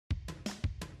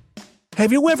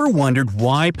Have you ever wondered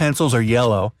why pencils are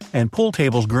yellow and pool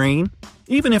tables green?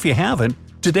 Even if you haven't,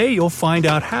 today you'll find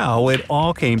out how it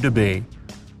all came to be.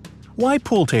 Why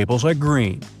pool tables are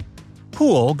green.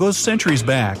 Pool goes centuries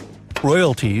back.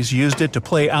 Royalties used it to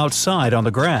play outside on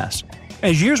the grass.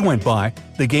 As years went by,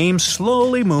 the game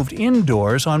slowly moved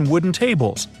indoors on wooden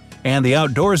tables, and the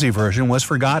outdoorsy version was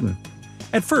forgotten.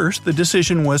 At first, the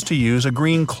decision was to use a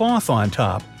green cloth on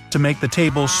top to make the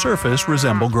table's surface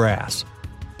resemble grass.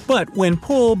 But when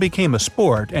pool became a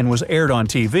sport and was aired on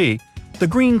TV, the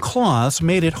green cloths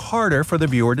made it harder for the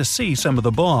viewer to see some of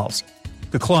the balls.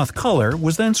 The cloth color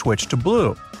was then switched to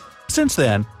blue. Since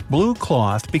then, blue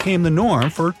cloth became the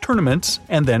norm for tournaments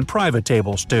and then private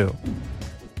tables too.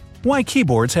 Why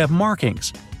keyboards have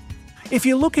markings. If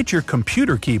you look at your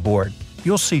computer keyboard,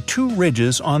 you'll see two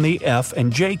ridges on the F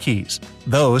and J keys.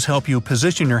 Those help you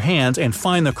position your hands and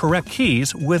find the correct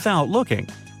keys without looking.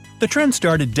 The trend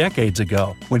started decades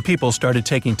ago when people started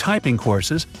taking typing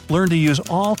courses, learned to use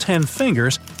all 10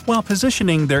 fingers while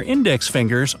positioning their index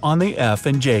fingers on the F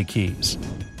and J keys.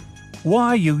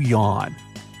 Why you yawn.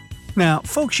 Now,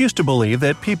 folks used to believe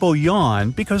that people yawn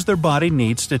because their body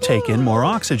needs to take in more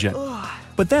oxygen.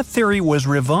 But that theory was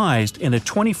revised in a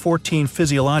 2014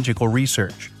 physiological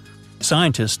research.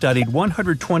 Scientists studied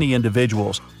 120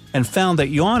 individuals and found that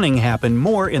yawning happened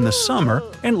more in the summer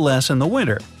and less in the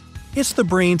winter. It's the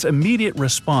brain's immediate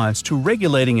response to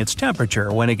regulating its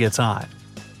temperature when it gets hot.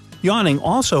 Yawning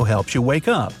also helps you wake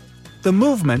up. The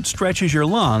movement stretches your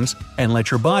lungs and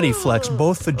lets your body flex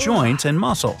both the joints and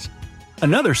muscles.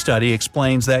 Another study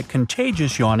explains that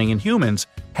contagious yawning in humans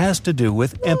has to do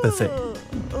with empathy.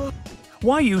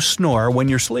 Why you snore when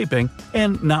you're sleeping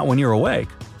and not when you're awake?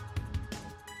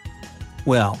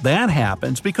 Well, that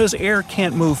happens because air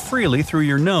can't move freely through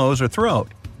your nose or throat.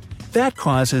 That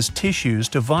causes tissues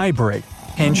to vibrate,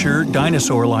 hence your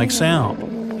dinosaur-like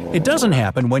sound. It doesn't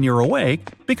happen when you're awake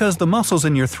because the muscles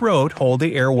in your throat hold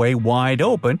the airway wide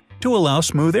open to allow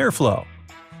smooth airflow.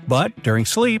 But during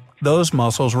sleep, those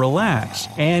muscles relax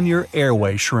and your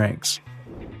airway shrinks.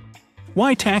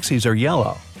 Why taxis are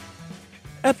yellow.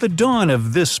 At the dawn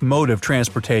of this mode of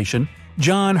transportation,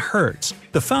 John Hertz,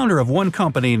 the founder of one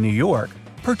company in New York,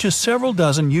 purchased several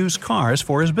dozen used cars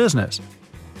for his business.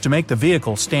 To make the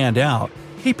vehicle stand out,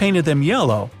 he painted them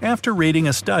yellow after reading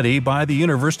a study by the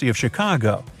University of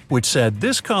Chicago, which said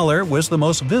this color was the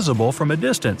most visible from a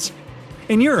distance.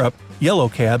 In Europe, yellow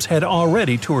cabs had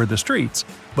already toured the streets,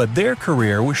 but their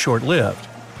career was short-lived.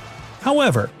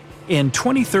 However, in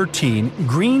 2013,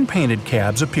 green-painted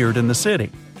cabs appeared in the city.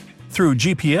 Through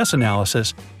GPS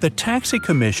analysis, the Taxi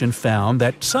Commission found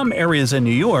that some areas in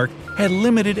New York had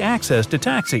limited access to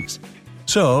taxis.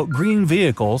 So, green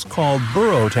vehicles called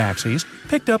borough taxis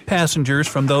picked up passengers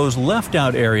from those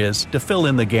left-out areas to fill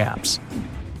in the gaps.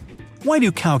 Why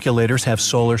do calculators have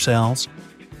solar cells?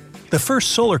 The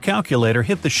first solar calculator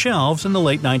hit the shelves in the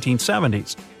late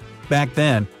 1970s. Back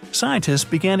then, scientists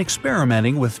began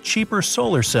experimenting with cheaper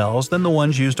solar cells than the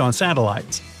ones used on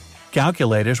satellites.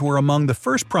 Calculators were among the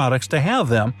first products to have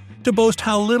them to boast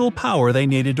how little power they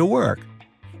needed to work.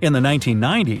 In the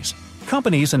 1990s,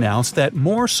 companies announced that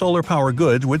more solar power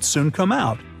goods would soon come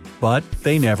out, but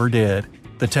they never did.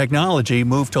 The technology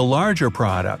moved to larger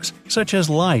products, such as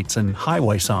lights and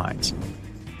highway signs.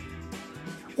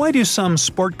 Why do some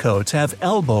sport coats have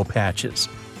elbow patches?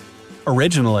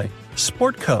 Originally,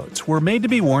 sport coats were made to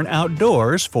be worn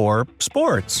outdoors for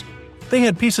sports. They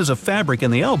had pieces of fabric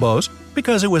in the elbows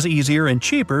because it was easier and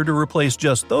cheaper to replace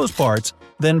just those parts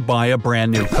than buy a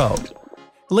brand new coat.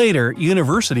 Later,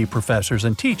 university professors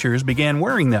and teachers began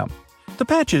wearing them. The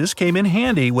patches came in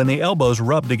handy when the elbows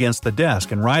rubbed against the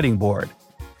desk and writing board.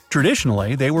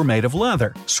 Traditionally, they were made of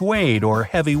leather, suede, or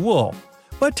heavy wool,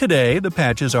 but today the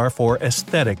patches are for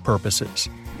aesthetic purposes.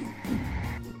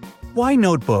 Why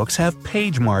notebooks have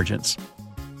page margins?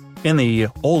 In the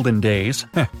olden days,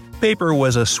 paper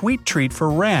was a sweet treat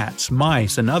for rats,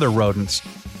 mice, and other rodents.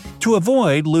 To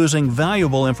avoid losing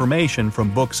valuable information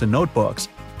from books and notebooks,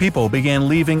 people began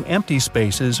leaving empty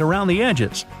spaces around the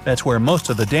edges. That's where most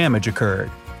of the damage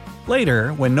occurred.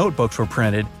 Later, when notebooks were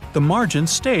printed, the margins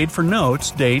stayed for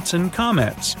notes, dates, and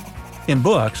comments. In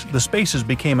books, the spaces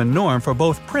became a norm for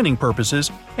both printing purposes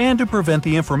and to prevent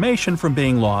the information from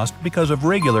being lost because of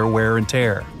regular wear and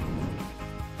tear.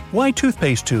 Why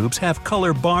toothpaste tubes have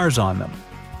color bars on them?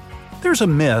 There's a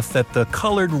myth that the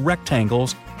colored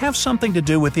rectangles have something to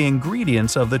do with the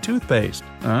ingredients of the toothpaste.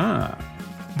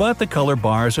 But the color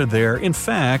bars are there, in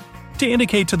fact, to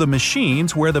indicate to the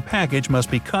machines where the package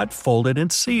must be cut, folded,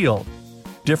 and sealed.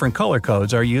 Different color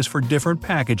codes are used for different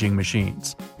packaging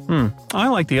machines. I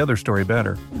like the other story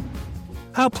better.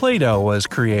 How Play-Doh was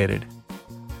created.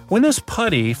 When this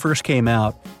putty first came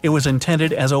out, it was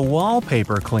intended as a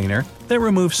wallpaper cleaner that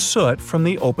removes soot from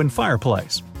the open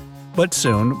fireplace. But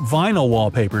soon, vinyl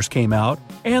wallpapers came out,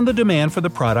 and the demand for the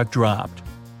product dropped.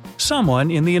 Someone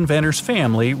in the inventor's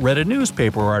family read a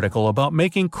newspaper article about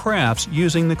making crafts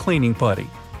using the cleaning putty.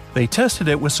 They tested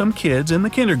it with some kids in the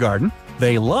kindergarten,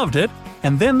 they loved it,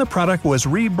 and then the product was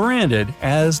rebranded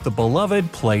as the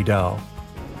beloved Play-Doh.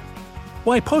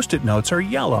 Why Post-it notes are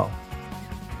yellow?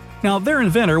 Now, their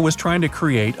inventor was trying to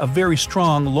create a very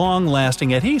strong,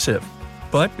 long-lasting adhesive,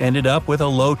 but ended up with a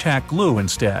low-tack glue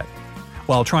instead.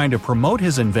 While trying to promote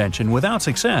his invention without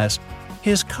success,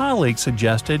 his colleagues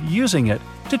suggested using it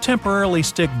to temporarily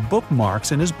stick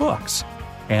bookmarks in his books.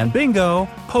 And bingo,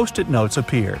 Post-it notes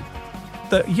appeared.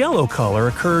 The yellow color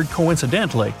occurred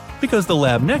coincidentally because the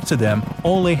lab next to them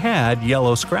only had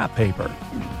yellow scrap paper.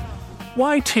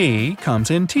 Why tea comes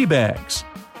in tea bags?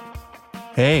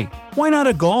 Hey, why not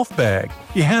a golf bag?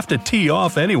 You have to tee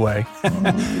off anyway.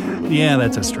 Yeah,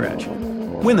 that's a stretch.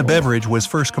 When the beverage was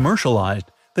first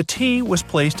commercialized, the tea was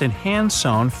placed in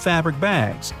hand-sewn fabric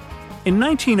bags. In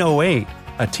 1908,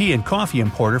 a tea and coffee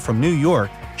importer from New York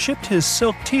shipped his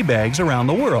silk tea bags around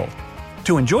the world.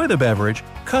 To enjoy the beverage,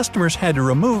 customers had to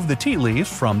remove the tea leaves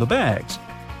from the bags.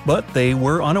 But they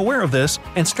were unaware of this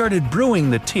and started brewing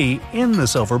the tea in the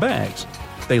silver bags.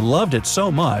 They loved it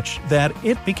so much that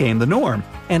it became the norm,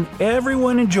 and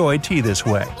everyone enjoyed tea this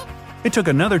way. It took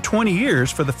another 20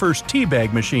 years for the first tea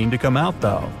bag machine to come out,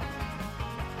 though.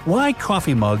 Why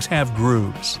coffee mugs have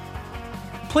grooves?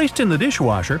 Placed in the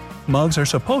dishwasher, mugs are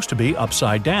supposed to be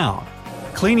upside down.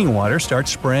 Cleaning water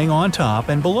starts spraying on top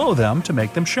and below them to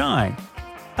make them shine.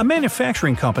 A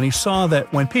manufacturing company saw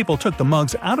that when people took the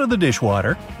mugs out of the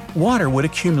dishwater, water would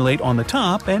accumulate on the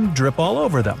top and drip all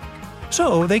over them.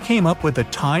 So they came up with a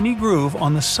tiny groove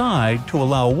on the side to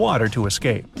allow water to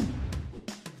escape.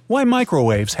 Why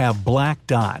microwaves have black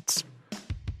dots?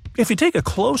 If you take a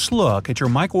close look at your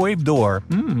microwave door,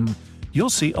 you'll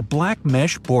see a black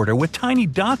mesh border with tiny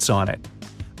dots on it.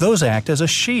 Those act as a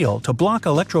shield to block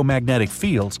electromagnetic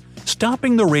fields,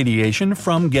 stopping the radiation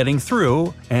from getting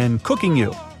through and cooking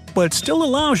you, but still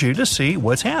allows you to see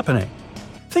what's happening.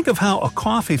 Think of how a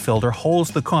coffee filter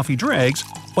holds the coffee dregs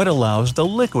but allows the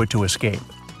liquid to escape.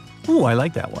 Ooh, I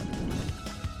like that one.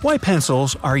 Why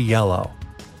pencils are yellow?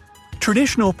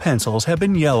 Traditional pencils have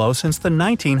been yellow since the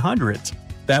 1900s.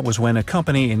 That was when a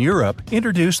company in Europe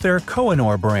introduced their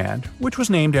Kohinoor brand, which was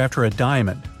named after a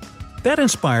diamond. That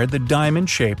inspired the diamond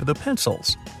shape of the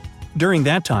pencils. During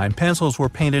that time, pencils were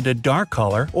painted a dark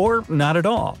color or not at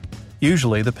all.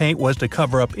 Usually, the paint was to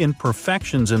cover up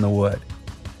imperfections in the wood.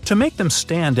 To make them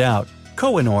stand out,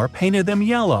 Kohinoor painted them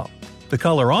yellow. The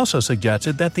color also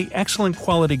suggested that the excellent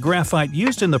quality graphite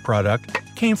used in the product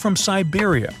came from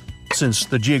Siberia. Since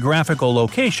the geographical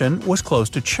location was close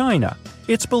to China,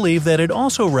 it's believed that it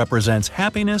also represents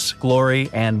happiness, glory,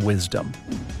 and wisdom.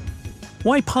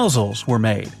 Why puzzles were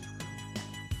made?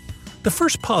 The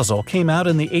first puzzle came out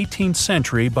in the 18th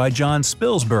century by John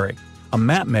Spilsbury, a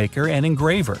map maker and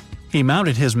engraver. He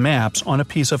mounted his maps on a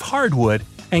piece of hardwood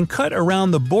and cut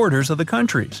around the borders of the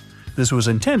countries. This was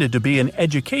intended to be an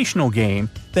educational game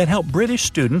that helped British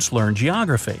students learn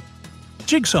geography.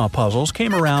 Jigsaw puzzles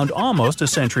came around almost a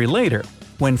century later,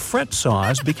 when fret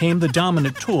saws became the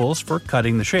dominant tools for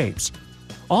cutting the shapes.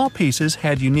 All pieces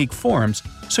had unique forms,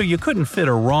 so you couldn't fit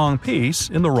a wrong piece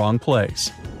in the wrong place.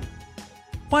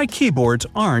 Why keyboards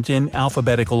aren't in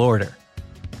alphabetical order?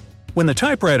 When the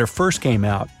typewriter first came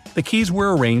out, the keys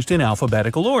were arranged in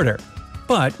alphabetical order.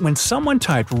 But when someone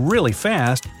typed really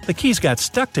fast, the keys got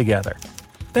stuck together.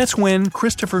 That's when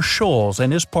Christopher Scholes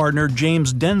and his partner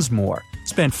James Densmore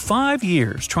spent 5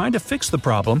 years trying to fix the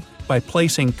problem by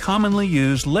placing commonly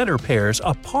used letter pairs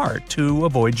apart to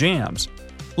avoid jams.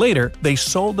 Later, they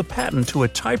sold the patent to a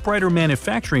typewriter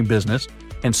manufacturing business,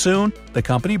 and soon the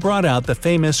company brought out the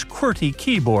famous QWERTY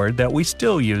keyboard that we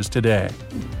still use today.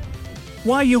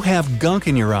 Why you have gunk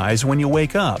in your eyes when you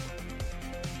wake up?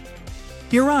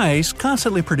 Your eyes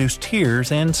constantly produce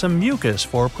tears and some mucus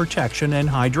for protection and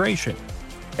hydration.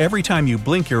 Every time you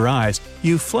blink your eyes,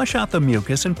 you flush out the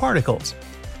mucus and particles.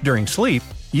 During sleep,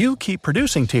 you keep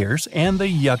producing tears and the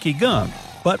yucky gunk,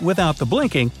 but without the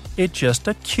blinking, it just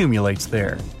accumulates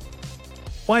there.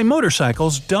 Why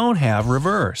motorcycles don't have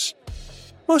reverse?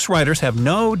 Most riders have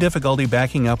no difficulty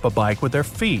backing up a bike with their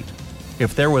feet.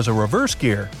 If there was a reverse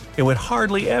gear, it would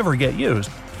hardly ever get used,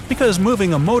 because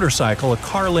moving a motorcycle a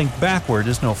car length backward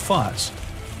is no fuss.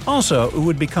 Also, it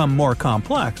would become more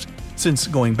complex, since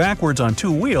going backwards on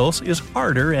two wheels is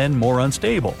harder and more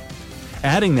unstable.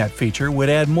 Adding that feature would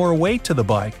add more weight to the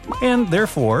bike, and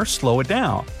therefore slow it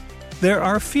down. There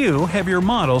are few heavier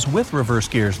models with reverse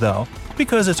gears though,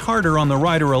 because it's harder on the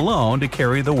rider alone to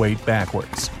carry the weight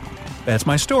backwards. That's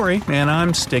my story, and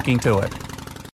I'm sticking to it.